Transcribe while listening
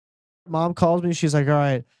Mom calls me. She's like, all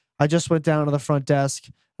right, I just went down to the front desk.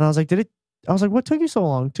 And I was like, I was like, what took you so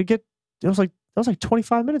long to get? It was like, that was like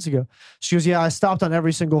 25 minutes ago. She goes, yeah, I stopped on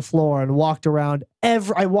every single floor and walked around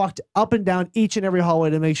I walked up and down each and every hallway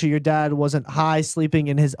to make sure your dad wasn't high sleeping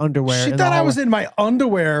in his underwear. She thought I was in my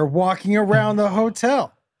underwear walking around the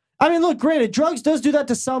hotel. I mean, look, granted, drugs does do that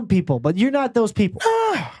to some people, but you're not those people.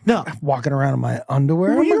 No. Walking around in my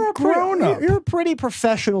underwear? Well, I'm a grown up. You're a pretty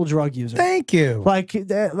professional drug user. Thank you. Like,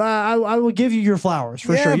 I will give you your flowers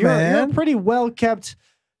for sure. You're a pretty well kept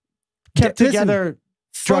together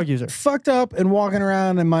drug user. Fucked up and walking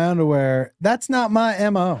around in my underwear. That's not my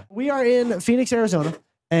MO. We are in Phoenix, Arizona,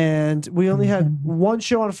 and we only had one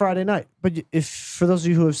show on Friday night. But if for those of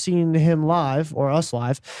you who have seen him live or us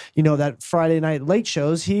live, you know that Friday night late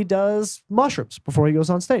shows, he does mushrooms before he goes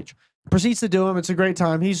on stage. Proceeds to do them. It's a great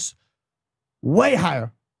time. He's way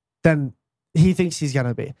higher than he thinks he's going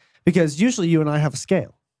to be, because usually you and I have a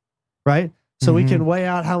scale, right? So we can weigh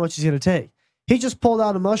out how much he's going to take. He just pulled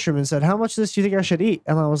out a mushroom and said, how much of this do you think I should eat?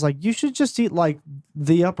 And I was like, you should just eat like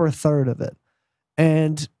the upper third of it.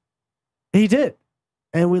 And he did.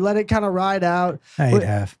 And we let it kind of ride out. I ate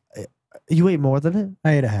half. You ate more than it?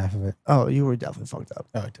 I ate a half of it. Oh, you were definitely fucked up.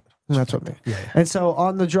 Oh, I did. That's what I mean. Yeah. And so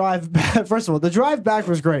on the drive back, first of all, the drive back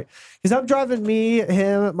was great. Because I'm driving me,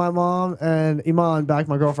 him, my mom, and Iman back,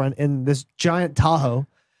 my girlfriend, in this giant Tahoe.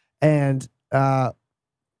 And I've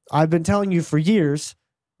been telling you for years,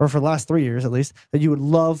 or for the last 3 years at least, that you would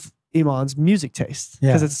love Iman's music taste.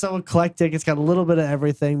 Because it's so eclectic. It's got a little bit of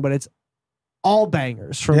everything, but it's all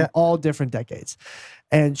bangers from all different decades.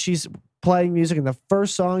 And she's playing music, and the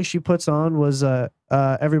first song she puts on was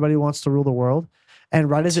Everybody Wants to Rule the World. And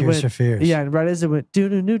right as it went, and right as it went,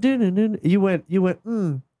 you went,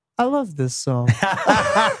 I love this song.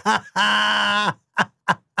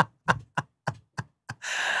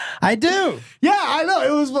 I do. Yeah, I know.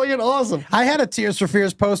 It was fucking awesome. I had a Tears for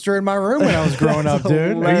Fears poster in my room when I was growing up,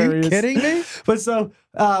 dude. Hilarious. Are you kidding me? But so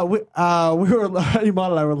we were,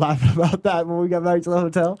 Iman and I were laughing about that when we got back to the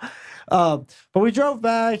hotel. But we drove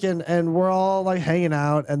back and we're all like hanging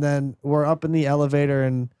out, and then we're up in the elevator,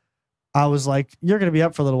 and I was like, you're going to be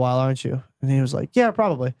up for a little while, aren't you? And he was like, yeah,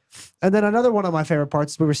 probably. And then another one of my favorite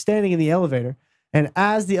parts, we were standing in the elevator, and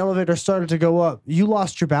as the elevator started to go up, you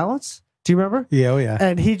lost your balance. Do you remember? Yeah, oh yeah.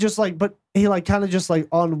 And he just like, but he like kind of just like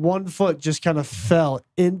on one foot just kind of fell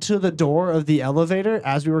into the door of the elevator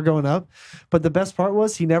as we were going up. But the best part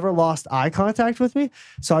was he never lost eye contact with me.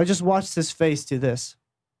 So I just watched his face do this.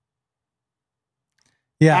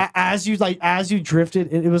 Yeah. As you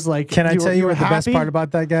drifted, it was like, can I tell you what the best part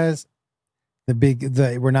about that, guys?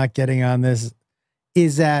 We're not getting on this,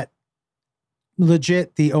 is that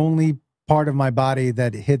legit the only part of my body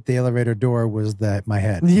that hit the elevator door was my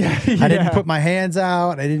head. Yeah, I didn't put my hands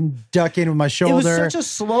out. I didn't duck in with my shoulder. It was such a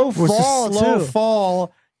slow fall. It was a slow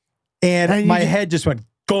fall. And my head just went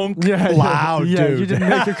gunk loud, dude. You didn't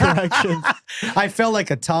make a correction. I felt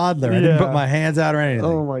like a toddler. I didn't put my hands out or anything.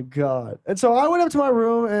 Oh my God. And so I went up to my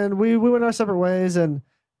room, and we went our separate ways, and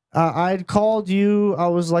I'd called you. I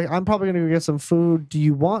was like, I'm probably going to go get some food. Do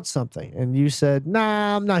you want something? And you said,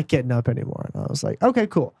 nah, I'm not getting up anymore. And I was like, okay,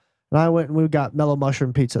 cool. And I went and we got Mellow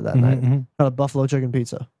Mushroom Pizza that night. Got a buffalo chicken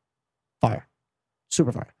pizza. Fire.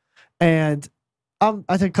 Super fire. And I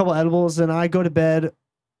take a couple edibles, and I go to bed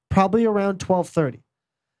probably around 12:30.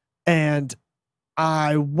 And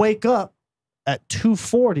I wake up at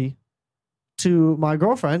 2:40 to my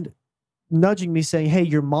girlfriend nudging me saying, hey,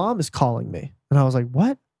 your mom is calling me. And I was like,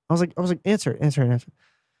 what? I was like, answer it.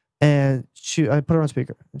 And I put her on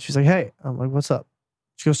speaker, and she's like, hey. I'm like, what's up?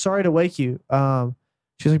 She goes, sorry to wake you.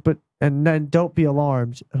 She's like, and then don't be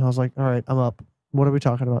alarmed. And I was like, all right, I'm up. What are we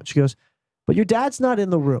talking about? She goes, but your dad's not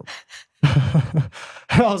in the room. And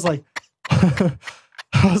I was like,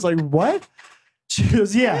 what? She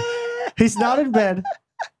goes, yeah, he's not in bed.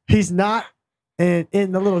 He's not in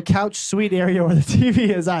the little couch suite area where the TV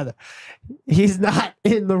is either. He's not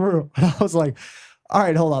in the room. And I was like, all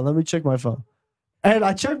right, hold on. Let me check my phone. And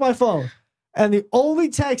I checked my phone, and the only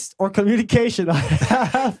text or communication I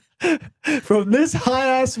have from this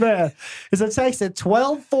high-ass man is a text at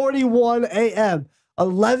 12:41 a.m.,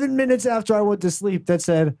 11 minutes after I went to sleep, that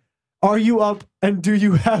said, are you up and do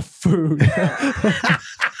you have food?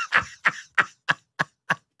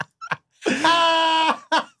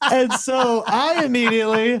 And so I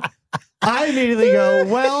immediately go,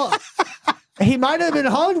 well, he might have been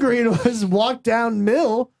hungry and was walked down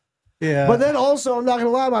Mill. Yeah. But then also, I'm not going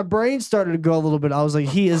to lie, my brain started to go a little bit. I was like,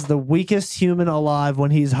 he is the weakest human alive when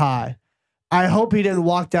he's high. I hope he didn't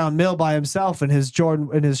walk down Mill by himself in his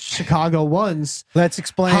Chicago ones. Let's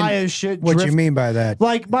explain High as shit. what you mean by that.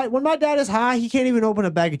 Like when my dad is high, he can't even open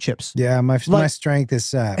a bag of chips. Yeah, my strength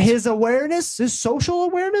is his awareness, his social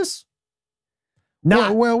awareness.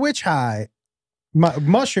 Not well, which high?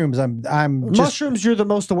 Mushrooms. I'm mushrooms. You're the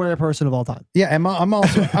most aware person of all time. Yeah, I'm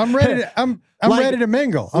also I'm ready to I'm ready to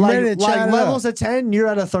mingle. I'm ready to chat it levels up. at 10, you're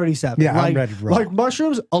at a 37. Yeah, I'm ready to roll. Like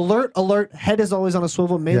mushrooms, alert. Head is always on a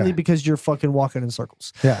swivel, mainly because you're fucking walking in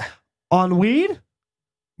circles. Yeah. On weed,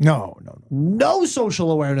 no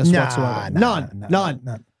social awareness whatsoever.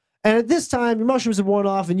 None. And at this time, your mushrooms had worn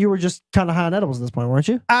off, and you were just kind of high on edibles at this point, weren't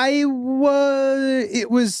you?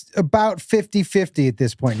 It was about 50-50 at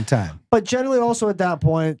this point in time. But generally, also at that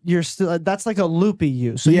point, you're still, that's like a loopy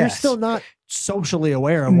you. So you're still not socially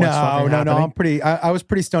aware of what's fucking happening. I was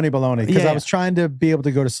pretty stony baloney because I was trying to be able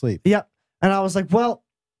to go to sleep. Yep. And I was like, well,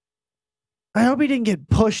 I hope he didn't get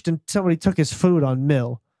pushed and somebody took his food on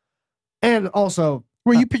Mill. And also,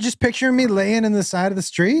 were you just picturing me laying in the side of the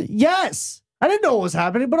street? Yes. I didn't know what was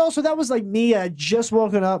happening, but also that was like me. I just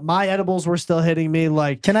woken up. My edibles were still hitting me.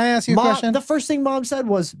 Like, can I ask you a question? The first thing Mom said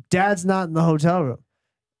was, "Dad's not in the hotel room."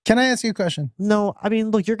 Can I ask you a question? No, I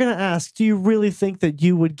mean, look, you're gonna ask. Do you really think that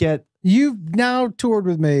you would get? You've now toured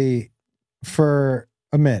with me for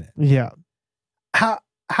a minute. Yeah.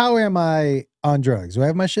 How am I on drugs? Do I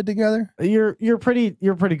have my shit together? You're pretty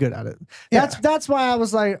good at it. That's why I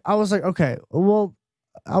was like, okay, well.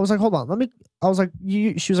 I was like, hold on,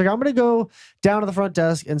 she was like, I'm going to go down to the front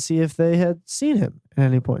desk and see if they had seen him at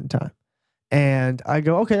any point in time. And I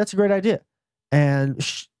go, okay, that's a great idea. And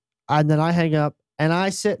then I hang up and I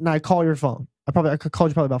sit and I call your phone. I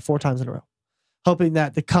called you probably about 4 times in a row, hoping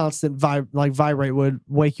that the constant vibrate would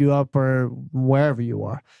wake you up or wherever you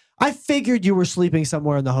are. I figured you were sleeping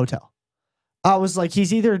somewhere in the hotel. I was like,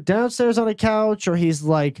 he's either downstairs on a couch or he's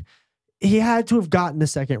like, he had to have gotten the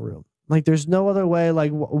second room. Like, there's no other way,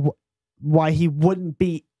 like, why he wouldn't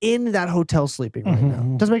be in that hotel sleeping right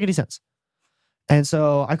now. Doesn't make any sense. And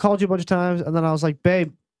so I called you a bunch of times, and then I was like,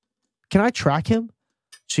 babe, can I track him?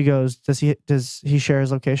 She goes, does he share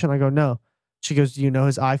his location? I go, no. She goes, do you know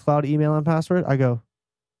his iCloud email and password? I go,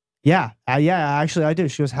 yeah, actually I do.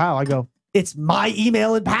 She goes, how? I go, it's my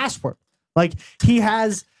email and password. Like, he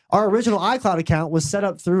has... Our original iCloud account was set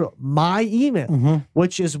up through my email,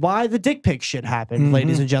 which is why the dick pic shit happened,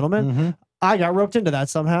 ladies and gentlemen. I got roped into that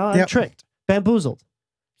somehow. I'm tricked, bamboozled.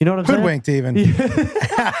 You know what I'm saying? Hoodwinked even.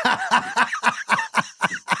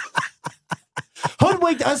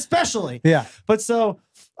 Hoodwinked especially. Yeah. But so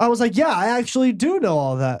I was like, yeah, I actually do know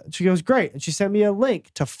all that. She goes, great. And she sent me a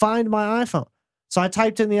link to find my iPhone. So I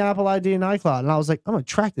typed in the Apple ID and iCloud, and I was like, I'm going to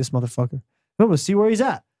track this motherfucker. I'm going to see where he's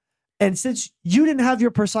at. And since you didn't have your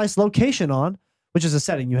precise location on, which is a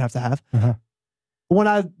setting you have to have, when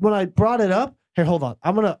I brought it up, here, hold on.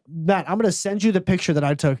 I'm gonna send you the picture that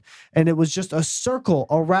I took, and it was just a circle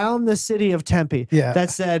around the city of Tempe that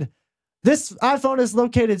said, "This iPhone is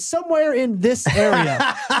located somewhere in this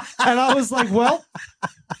area." And I was like, well,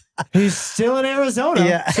 he's still in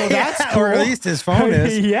Arizona, so that's cool. Or at least his phone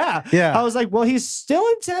is. Yeah. I was like, well, he's still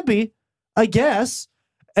in Tempe, I guess.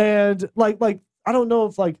 And like I don't know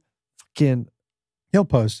if he'll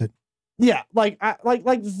post it. Yeah, like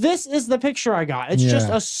this is the picture I got. It's just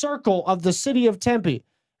a circle of the city of Tempe,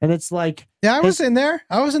 and it's like, yeah, I was in there.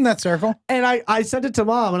 I was in that circle, and I sent it to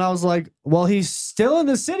Mom, and I was like, well, he's still in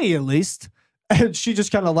the city at least, and she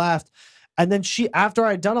just kind of laughed. And then after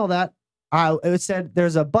I'd done all that, it said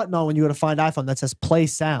there's a button on when you go to find iPhone that says play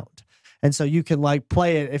sound, and so you can like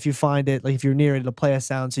play it if you find it, like if you're near it, it'll play a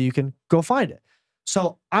sound, so you can go find it.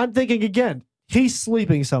 So I'm thinking again, he's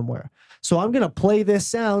sleeping somewhere. So I'm going to play this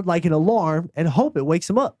sound like an alarm and hope it wakes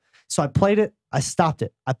him up. So I played it. I stopped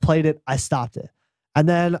it. I played it. I stopped it. And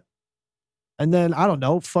then I don't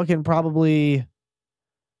know, fucking probably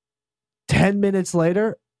 10 minutes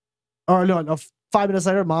later, or no, 5 minutes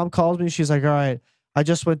later, Mom calls me. She's like, all right, I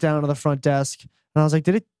just went down to the front desk. And I was like,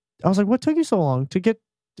 what took you so long to get?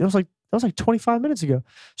 It was like, that was like 25 minutes ago.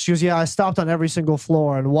 She goes, yeah, I stopped on every single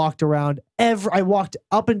floor and walked around I walked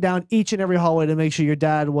up and down each and every hallway to make sure your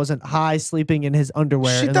dad wasn't high sleeping in his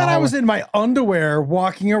underwear. She thought I was in my underwear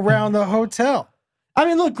walking around the hotel. I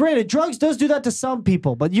mean, look, granted, drugs does do that to some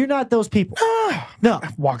people, but you're not those people. No.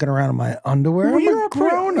 Walking around in my underwear? Well, you're a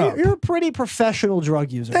grown-up. You're a pretty professional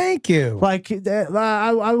drug user. Thank you. Like,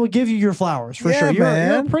 I will give you your flowers for sure. You're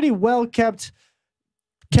a pretty well-kept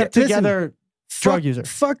together drug user.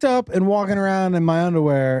 Fucked up and walking around in my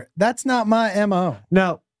underwear. That's not my MO.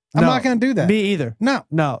 No. I'm not going to do that. Me either.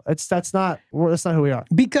 No. That's not who we are.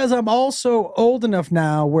 Because I'm also old enough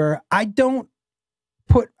now where I don't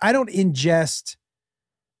ingest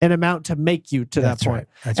an amount to make you to That's that point. right.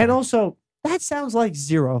 That's And right. also, that sounds like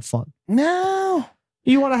zero fun. No.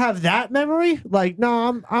 You want to have that memory? Like,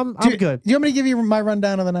 no, I'm good. Do you want me to give you my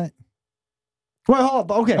rundown of the night? Wait, hold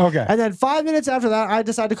up. Okay. Okay. And then 5 minutes after that, I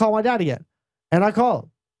decided to call my dad again. And I call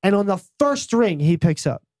him. And on the first ring, he picks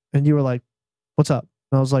up. And you were like, what's up?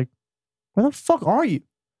 And I was like, where the fuck are you?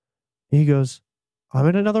 And he goes, I'm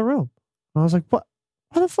in another room. And I was like, what?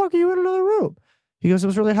 Why the fuck are you in another room? He goes, it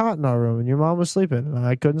was really hot in our room and your mom was sleeping and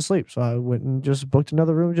I couldn't sleep. So I went and just booked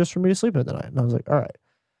another room just for me to sleep in the night. And I was like, all right.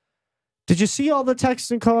 Did you see all the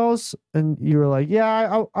texts and calls? And you were like,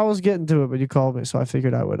 yeah, I was getting to it, but you called me. So I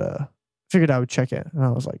figured I would check in. And I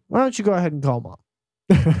was like, why don't you go ahead and call mom?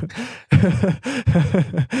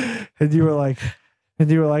 and you were like,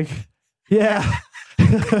 yeah.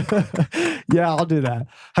 Yeah, I'll do that.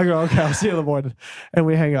 I go, okay, I'll see you in the morning. And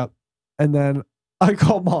we hang up. And then I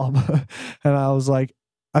call mom and I was like,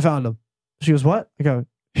 I found him. She goes, what? I go,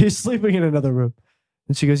 he's sleeping in another room.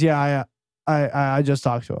 And she goes, yeah, I just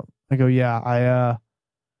talked to him. I go, yeah,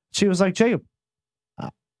 she was like, Jacob,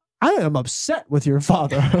 I am upset with your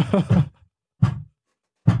father.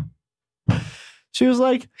 She was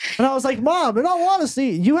like, and I was like, Mom, in all honesty,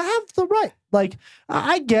 you have the right. Like,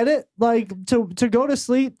 I get it. Like, to go to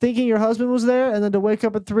sleep thinking your husband was there and then to wake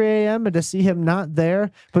up at 3 a.m. and to see him not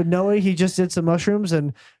there, but knowing he just did some mushrooms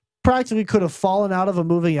and practically could have fallen out of a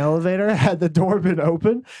moving elevator had the door been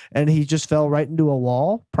open and he just fell right into a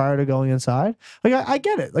wall prior to going inside. Like, I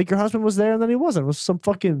get it. Like, your husband was there and then he wasn't. It was some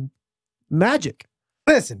fucking magic.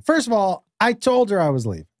 Listen, first of all, I told her I was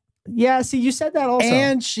leaving. Yeah, see, you said that also.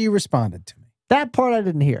 And she responded to me. That part I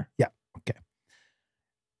didn't hear. Yeah. Okay.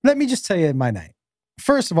 Let me just tell you my night.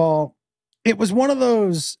 First of all, it was one of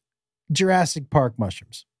those Jurassic Park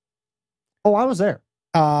mushrooms. Oh, I was there.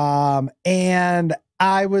 And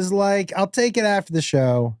I was like, I'll take it after the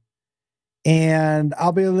show and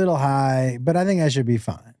I'll be a little high, but I think I should be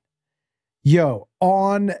fine. Yo,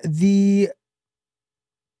 on the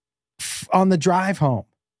drive home,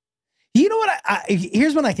 you know what?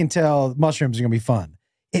 Here's when I can tell mushrooms are going to be fun.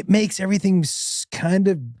 It makes everything kind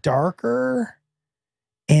of darker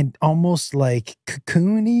and almost like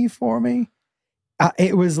cocoony for me.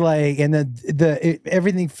 It was like, and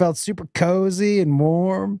everything felt super cozy and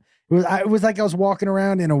warm. It was like I was walking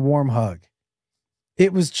around in a warm hug.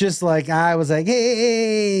 It was just like, I was like,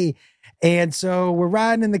 hey. And so we're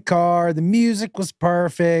riding in the car. The music was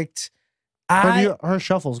perfect. Her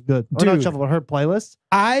shuffle's good. Or not shuffle, but her playlist.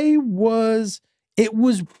 It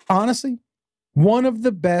was honestly one of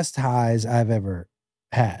the best highs I've ever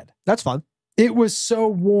had. That's fun. It was so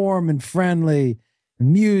warm and friendly. The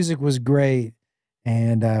music was great.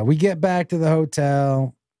 And we get back to the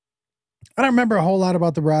hotel. I don't remember a whole lot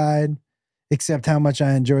about the ride, except how much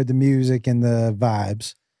I enjoyed the music and the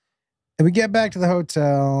vibes. And we get back to the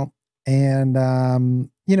hotel and,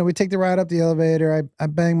 we take the ride up the elevator. I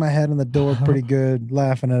banged my head on the door pretty good,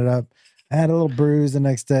 laughing it up. I had a little bruise the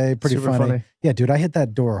next day. Pretty funny. Yeah, dude, I hit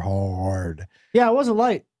that door hard. Yeah, it wasn't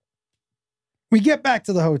light. We get back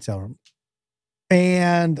to the hotel room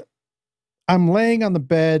and I'm laying on the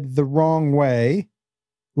bed the wrong way,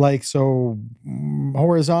 like so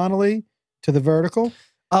horizontally to the vertical.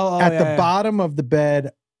 At the bottom of the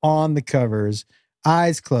bed on the covers,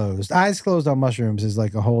 eyes closed. Eyes closed on mushrooms is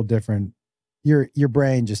like a whole different, your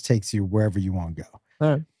brain just takes you wherever you want to go. All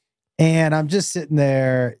right. And I'm just sitting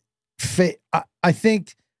there, I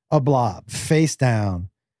think a blob, face down,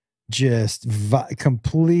 just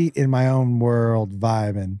complete in my own world,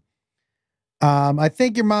 vibing. I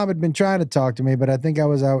think your mom had been trying to talk to me, but I think I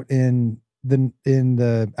was out in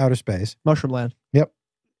the outer space. Mushroom land. Yep.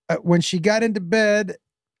 When she got into bed,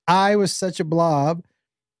 I was such a blob.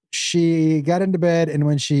 She got into bed, and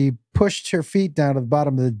when she pushed her feet down to the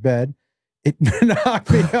bottom of the bed, it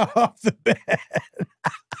knocked me off the bed.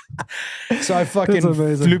 So I fucking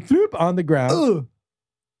floop on the ground. Ugh.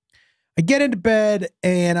 I get into bed,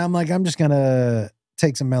 and I'm like, I'm just going to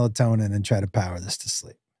take some melatonin and try to power this to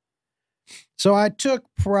sleep. So I took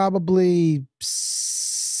probably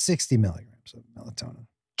 60 milligrams of melatonin.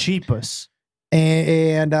 Cheapest.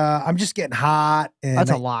 And I'm just getting hot. And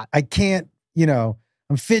that's a lot. I can't,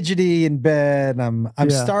 I'm fidgety in bed. I'm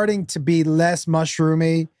starting to be less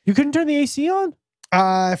mushroomy. You couldn't turn the AC on?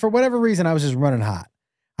 For whatever reason, I was just running hot.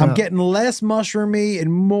 I'm getting less mushroomy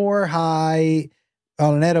and more high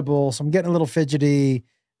on an edible. So I'm getting a little fidgety.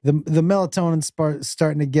 The melatonin's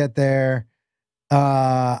starting to get there.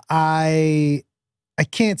 I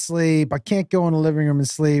can't sleep. I can't go in the living room and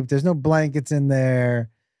sleep. There's no blankets in there.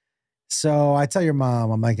 So I tell your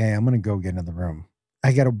mom, I'm like, hey, I'm going to go get into the room.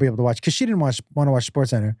 I got to be able to watch. Because she didn't want to watch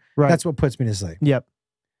SportsCenter. Right. That's what puts me to sleep. Yep.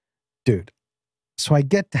 Dude, So I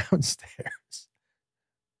get downstairs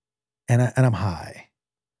and I'm high.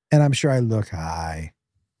 And I'm sure I look high,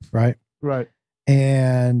 right? Right.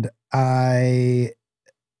 And I'm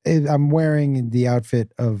wearing the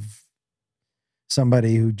outfit of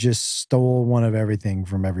somebody who just stole one of everything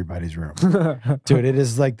from everybody's room. Dude, it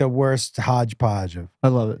is like the worst hodgepodge of. I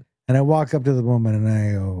love it. And I walk up to the woman and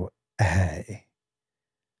I go, hey.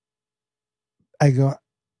 I go,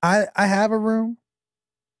 I have a room,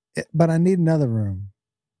 but I need another room,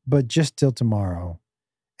 but just till tomorrow.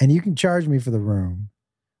 And you can charge me for the room,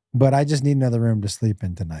 but I just need another room to sleep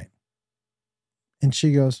in tonight. And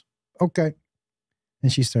she goes, okay.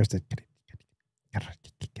 And she starts to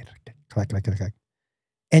click.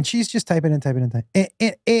 And she's just typing in.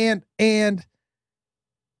 And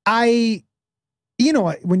I, you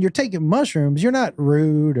know, when you're taking mushrooms, you're not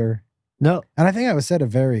rude or. No. And I think I was said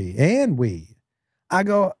and weed. I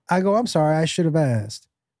go, I'm sorry, I should have asked.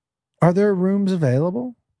 Are there rooms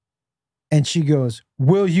available? And she goes,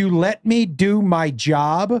 will you let me do my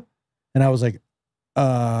job? And I was like,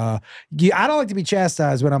 yeah, I don't like to be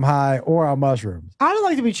chastised when I'm high or on mushrooms. I don't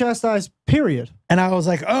like to be chastised, period. And I was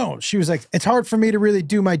like, oh, she was like, it's hard for me to really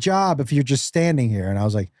do my job if you're just standing here. And I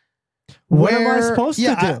was like, what am I supposed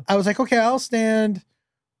to do? I was like, okay, I'll stand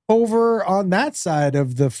over on that side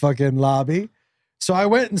of the fucking lobby. So I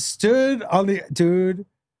went and stood on the, dude,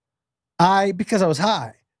 because I was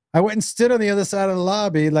high, I went and stood on the other side of the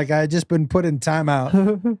lobby like I had just been put in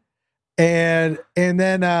timeout. and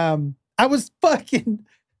then I was like,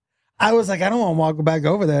 I don't want to walk back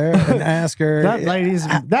over there and ask her.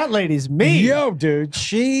 that lady's mean. Yo, dude,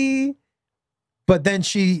 but then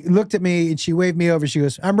she looked at me and she waved me over. She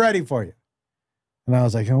goes, I'm ready for you. And I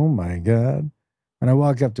was like, oh my God. And I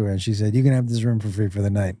walked up to her and she said, you can have this room for free for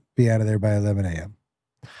the night. Be out of there by 11 a.m.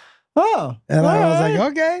 Oh. And I was like,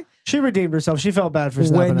 okay. She redeemed herself. She felt bad for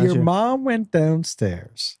snapping When at your you. mom went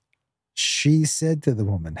downstairs, she said to the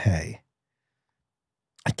woman, hey,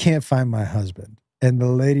 I can't find my husband. And the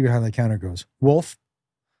lady behind the counter goes, Wolf?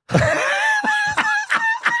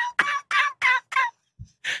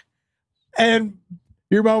 And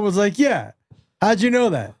your mom was like, yeah. How'd you know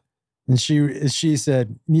that? And she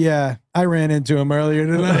said, yeah, I ran into him earlier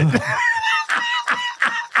tonight.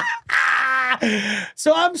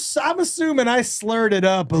 So I'm assuming I slurred it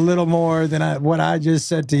up a little more than what I just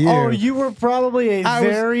said to you. Oh, you were probably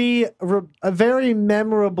a very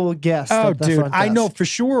memorable guest. Oh, at the dude, front I desk. know for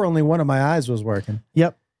sure only one of my eyes was working.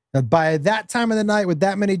 Yep. By that time of the night with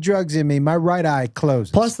that many drugs in me, my right eye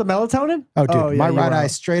closes. Plus the melatonin? Oh, dude, yeah, my you right were eye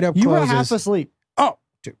out. straight up You closes. were half asleep. Oh,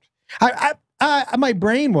 dude. My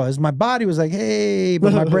brain was, my body was like, hey,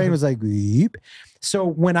 but my brain was like, weep. So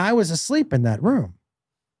when I was asleep in that room,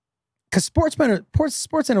 because Sports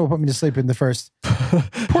Center will put me to sleep in the first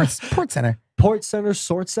Sports Center. Port Center,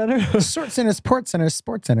 Sort Center? Sports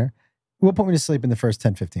Center will put me to sleep in the first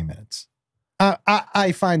 10, 15 minutes.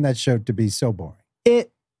 I find that show to be so boring.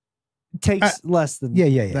 It takes less than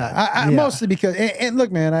Yeah. that. Mostly because, and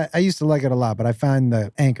look, man, I used to like it a lot, but I find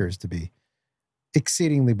the anchors to be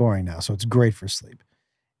exceedingly boring now. So it's great for sleep.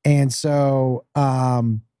 And so I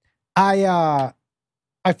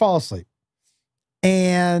fall asleep.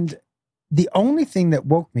 And the only thing that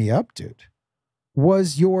woke me up, dude,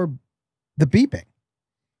 was the beeping.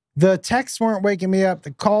 The texts weren't waking me up.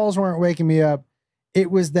 The calls weren't waking me up. It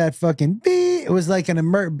was that fucking beep. It was like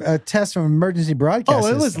a test from emergency broadcast. Oh,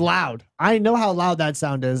 it was system. loud. I know how loud that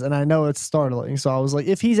sound is, and I know it's startling. So I was like,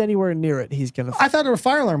 if he's anywhere near it, he's gonna. I thought a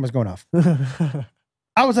fire alarm was going off.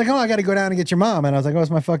 I was like, oh, I got to go down and get your mom. And I was like, oh,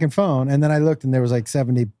 it's my fucking phone. And then I looked and there was like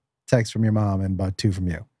 70 texts from your mom and about 2 from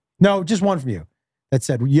you. No, just 1 from you that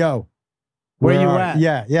said, yo. Where you at?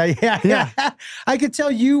 Yeah. I could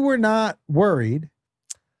tell you were not worried.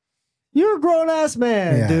 You're a grown ass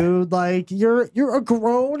man, Yeah. dude. Like you're a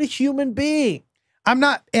grown human being. I'm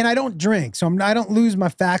not, and I don't drink, so I don't lose my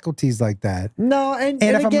faculties like that. No, and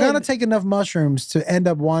if again, I'm gonna take enough mushrooms to end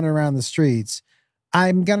up wandering around the streets,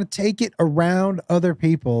 I'm gonna take it around other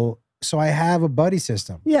people so I have a buddy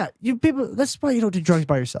system. yeah, you people. That's why you don't do drugs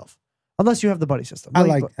by yourself, unless you have the buddy system. I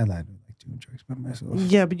like doing drugs by myself.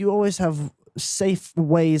 Yeah, but you always have safe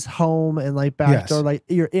ways home and like back Yes. door. Like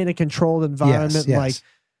you're in a controlled environment. Yes. Like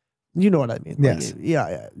you know what I mean. Like, Yes.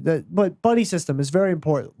 yeah. But buddy system is very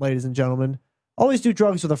important, ladies and gentlemen. Always do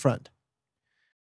drugs with a friend.